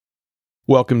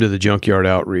Welcome to the Junkyard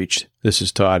Outreach. This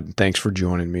is Todd, and thanks for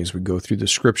joining me as we go through the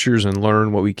scriptures and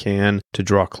learn what we can to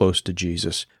draw close to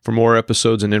Jesus. For more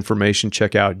episodes and information,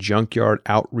 check out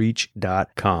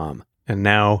junkyardoutreach.com. And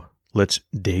now, let's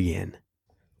dig in.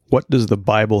 What does the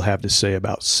Bible have to say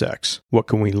about sex? What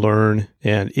can we learn?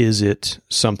 And is it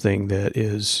something that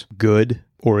is good?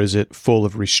 Or is it full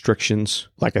of restrictions,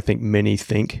 like I think many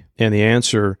think? And the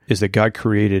answer is that God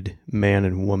created man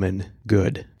and woman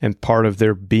good. And part of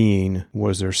their being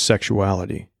was their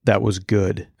sexuality. That was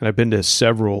good. And I've been to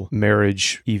several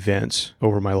marriage events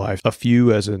over my life, a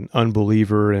few as an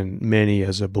unbeliever and many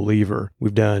as a believer.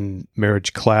 We've done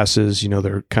marriage classes.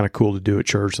 They're kind of cool to do at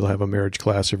church. They'll have a marriage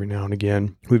class every now and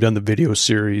again. We've done the video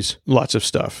series, lots of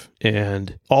stuff.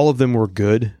 And all of them were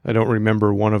good. I don't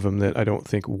remember one of them that I don't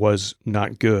think was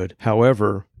not good.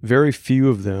 However, very few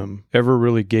of them ever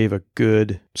really gave a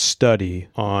good study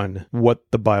on what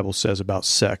the Bible says about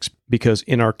sex. Because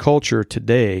in our culture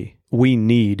today, we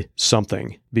need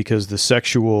something, because the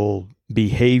sexual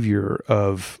behavior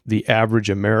of the average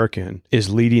American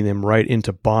is leading them right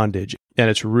into bondage, and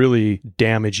it's really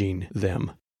damaging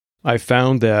them. I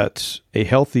found that a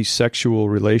healthy sexual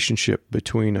relationship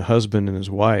between a husband and his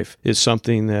wife is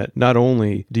something that not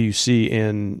only do you see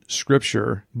in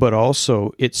Scripture, but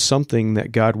also it's something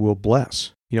that God will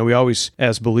bless. We always,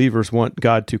 as believers, want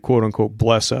God to quote unquote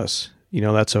bless us.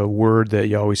 That's a word that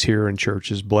you always hear in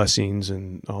churches, blessings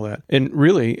and all that. And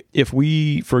really, if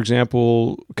we, for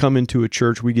example, come into a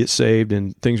church, we get saved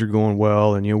and things are going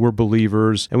well and, we're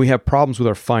believers and we have problems with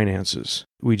our finances.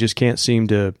 We just can't seem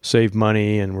to save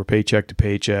money and we're paycheck to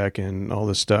paycheck and all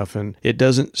this stuff. And it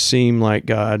doesn't seem like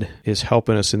God is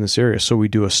helping us in this area. So we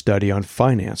do a study on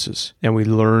finances and we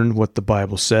learn what the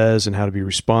Bible says and how to be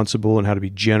responsible and how to be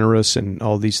generous and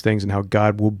all these things and how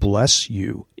God will bless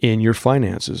you in your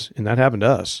finances. And that happened to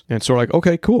us. And so we're like,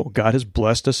 okay, cool. God has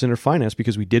blessed us in our finance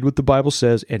because we did what the Bible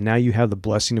says. And now you have the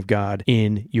blessing of God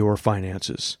in your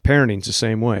finances. Parenting's the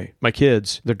same way. My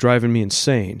kids, they're driving me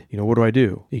insane. What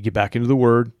do? You get back into the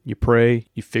Word. You pray,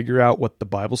 you figure out what the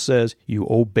Bible says, you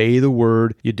obey the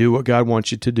Word, you do what God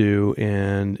wants you to do,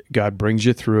 and God brings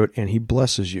you through it, and He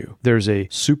blesses you. There's a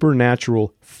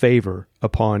supernatural favor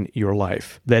upon your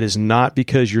life. That is not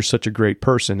because you're such a great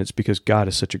person, it's because God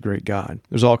is such a great God.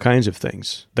 There's all kinds of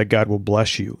things that God will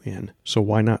bless you in. So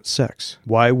why not sex?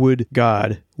 Why would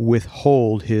God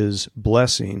withhold His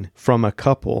blessing from a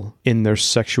couple in their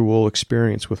sexual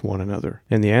experience with one another?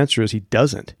 And the answer is He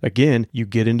doesn't. Again, you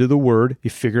get into the Word,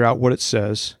 you figure out what it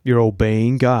says, you're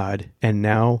obeying God, and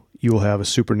now you will have a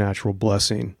supernatural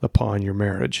blessing upon your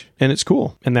marriage. And it's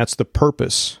cool. And that's the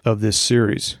purpose of this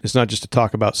series. It's not just to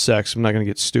talk about sex. I'm not going to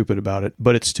get stupid about it,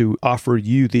 but it's to offer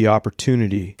you the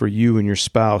opportunity for you and your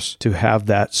spouse to have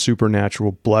that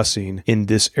supernatural blessing in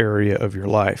this area of your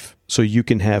life, so you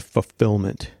can have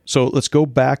fulfillment. So let's go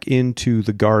back into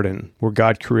the garden where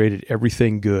God created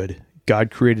everything good.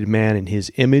 God created man in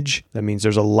His image. That means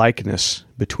there's a likeness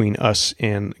between us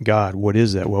and God. What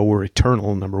is that? Well, we're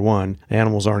eternal, number one.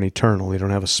 Animals aren't eternal. They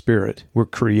don't have a spirit. We're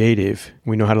creative.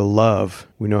 We know how to love.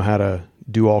 We know how to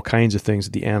do all kinds of things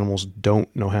that the animals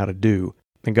don't know how to do.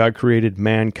 And God created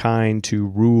mankind to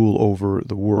rule over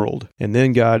the world. And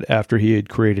then God, after He had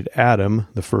created Adam,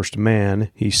 the first man,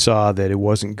 He saw that it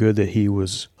wasn't good that he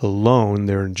was alone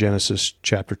there in Genesis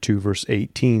chapter 2, verse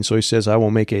 18. So He says, I will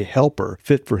make a helper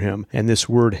fit for him. And this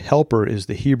word helper is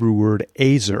the Hebrew word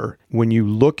azer. When you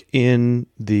look in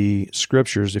the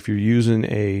scriptures, if you're using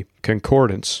a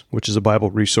concordance, which is a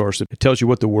Bible resource, it tells you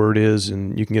what the word is,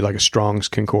 and you can get like a Strong's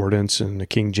concordance and a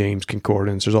King James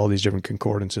concordance. There's all these different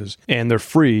concordances, and they're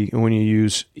free when you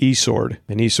use eSword.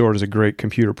 And eSword is a great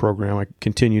computer program. I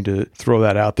continue to throw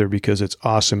that out there because it's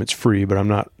awesome. It's free, but I'm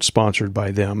not sponsored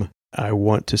by them. I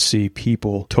want to see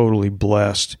people totally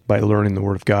blessed by learning the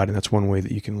Word of God, and that's one way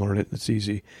that you can learn it. It's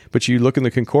easy. But you look in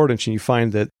the concordance and you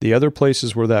find that the other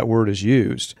places where that word is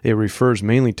used, it refers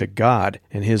mainly to God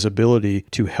and His ability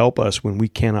to help us when we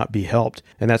cannot be helped.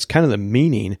 And that's kind of the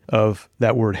meaning of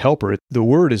that word helper. The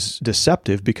word is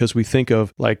deceptive because we think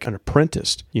of like an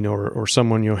apprentice, or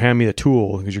someone, hand me a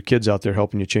tool because your kid's out there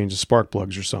helping you change the spark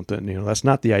plugs or something. That's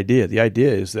not the idea. The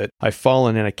idea is that I've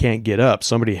fallen and I can't get up.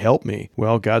 Somebody help me.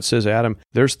 Well, God says, Adam,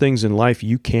 there's things in life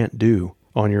you can't do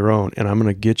on your own, and I'm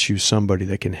going to get you somebody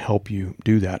that can help you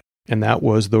do that. And that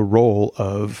was the role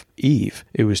of Eve.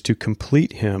 It was to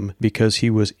complete him because he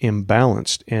was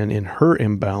imbalanced, and in her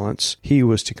imbalance, he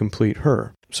was to complete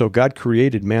her. So God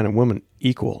created man and woman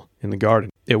equal in the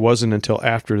garden. It wasn't until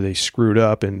after they screwed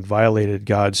up and violated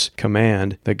God's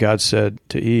command that God said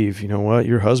to Eve, you know what,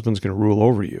 your husband's going to rule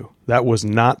over you. That was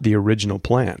not the original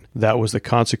plan. That was the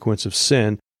consequence of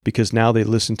sin. because now they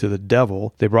listened to the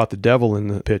devil. They brought the devil in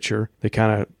the picture. They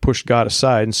kind of pushed God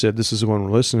aside and said, this is the one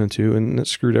we're listening to, and it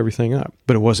screwed everything up.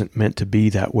 But it wasn't meant to be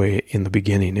that way in the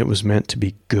beginning. It was meant to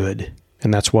be good.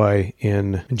 And that's why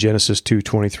in Genesis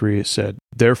 2:23 it said,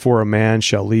 therefore a man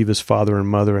shall leave his father and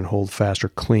mother and hold fast or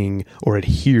cling or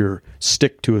adhere,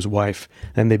 stick to his wife,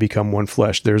 and they become one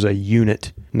flesh. There's a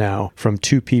unit now. From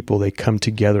two people, they come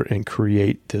together and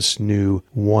create this new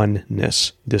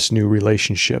oneness, this new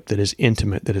relationship that is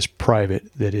intimate, that is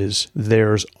private, that is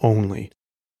theirs only.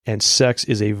 And sex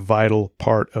is a vital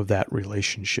part of that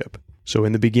relationship. So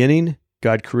in the beginning,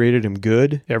 God created him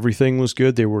good. Everything was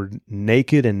good. They were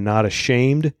naked and not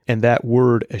ashamed. And that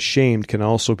word ashamed can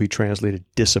also be translated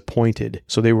disappointed.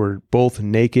 So they were both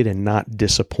naked and not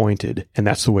disappointed. And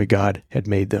that's the way God had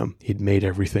made them. He'd made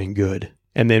everything good.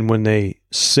 And then when they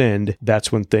sinned,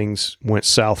 that's when things went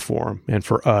south for them, and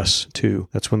for us too.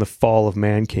 That's when the fall of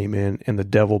man came in, and the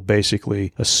devil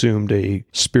basically assumed a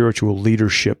spiritual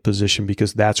leadership position,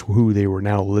 because that's who they were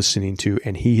now listening to,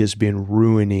 and he has been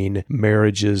ruining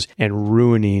marriages and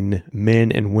ruining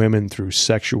men and women through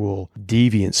sexual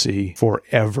deviancy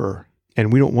forever.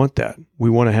 And we don't want that. We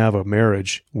want to have a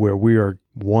marriage where we are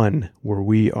one, where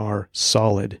we are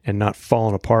solid and not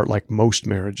falling apart like most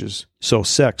marriages. So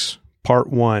sex.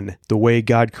 Part 1, the way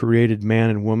God created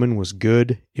man and woman was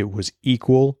good. It was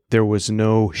equal. There was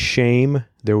no shame.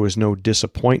 There was no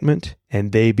disappointment.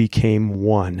 And they became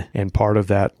one. And part of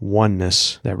that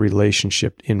oneness, that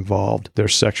relationship, involved their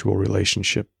sexual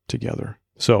relationship together.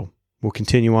 So we'll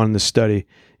continue on in this study.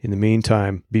 In the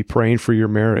meantime, be praying for your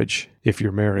marriage if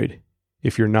you're married.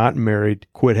 If you're not married,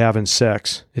 quit having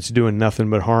sex. It's doing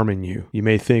nothing but harming you. You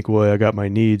may think, well, I got my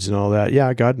needs and all that.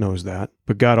 Yeah, God knows that.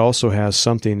 But God also has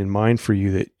something in mind for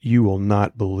you that you will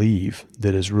not believe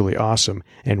that is really awesome.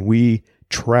 And we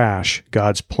trash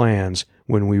God's plans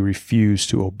when we refuse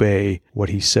to obey what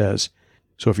he says.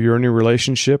 So if you're in a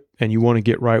relationship and you want to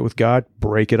get right with God,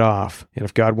 break it off. And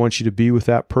if God wants you to be with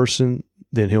that person,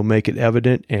 then he'll make it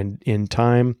evident, and in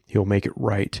time, he'll make it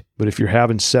right. But if you're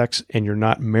having sex and you're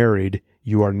not married,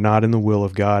 you are not in the will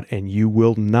of God, and you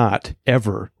will not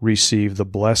ever receive the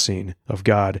blessing of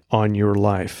God on your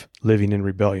life, living in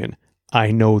rebellion.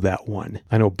 I know that one.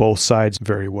 I know both sides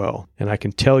very well. And I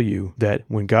can tell you that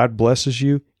when God blesses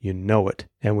you, you know it.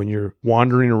 And when you're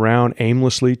wandering around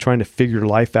aimlessly trying to figure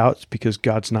life out, it's because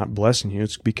God's not blessing you.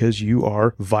 It's because you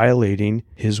are violating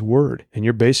his word. And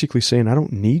you're basically saying, I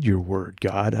don't need your word,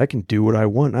 God. I can do what I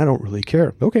want. I don't really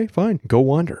care. Okay, fine. Go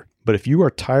wander. But if you are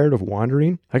tired of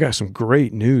wandering, I got some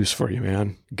great news for you,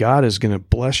 man. God is going to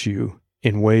bless you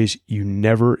in ways you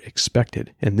never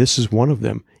expected. And this is one of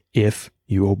them. If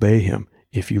you obey him,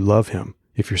 if you love him,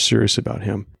 if you're serious about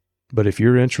him. But if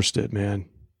you're interested, man,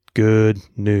 good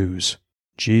news.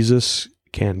 Jesus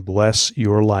can bless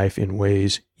your life in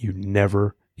ways you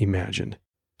never imagined.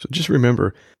 So just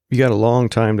remember, you got a long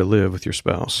time to live with your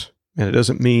spouse. And it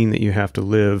doesn't mean that you have to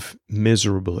live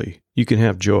miserably. You can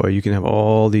have joy. You can have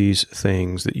all these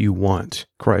things that you want.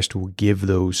 Christ will give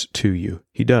those to you.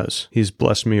 He does. He's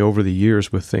blessed me over the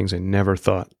years with things I never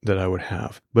thought that I would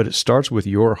have. But it starts with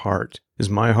your heart. Is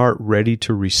my heart ready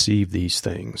to receive these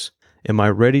things? Am I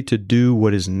ready to do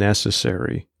what is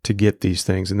necessary to get these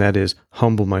things? And that is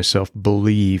humble myself,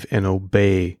 believe, and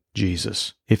obey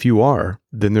Jesus. If you are,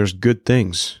 then there's good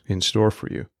things in store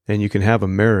for you. And you can have a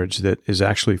marriage that is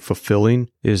actually fulfilling,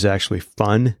 is actually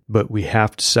fun, but we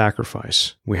have to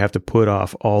sacrifice. We have to put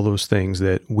off all those things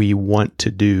that we want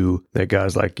to do that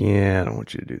God's like, yeah, I don't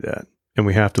want you to do that. And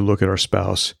we have to look at our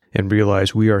spouse and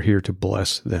realize we are here to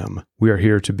bless them. We are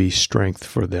here to be strength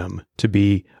for them, to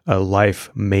be a life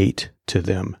mate to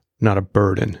them, not a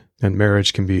burden. And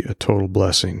marriage can be a total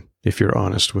blessing if you're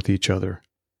honest with each other.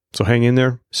 So hang in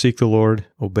there, seek the Lord,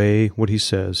 obey what he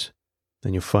says,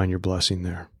 and you'll find your blessing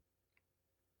there.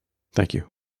 Thank you.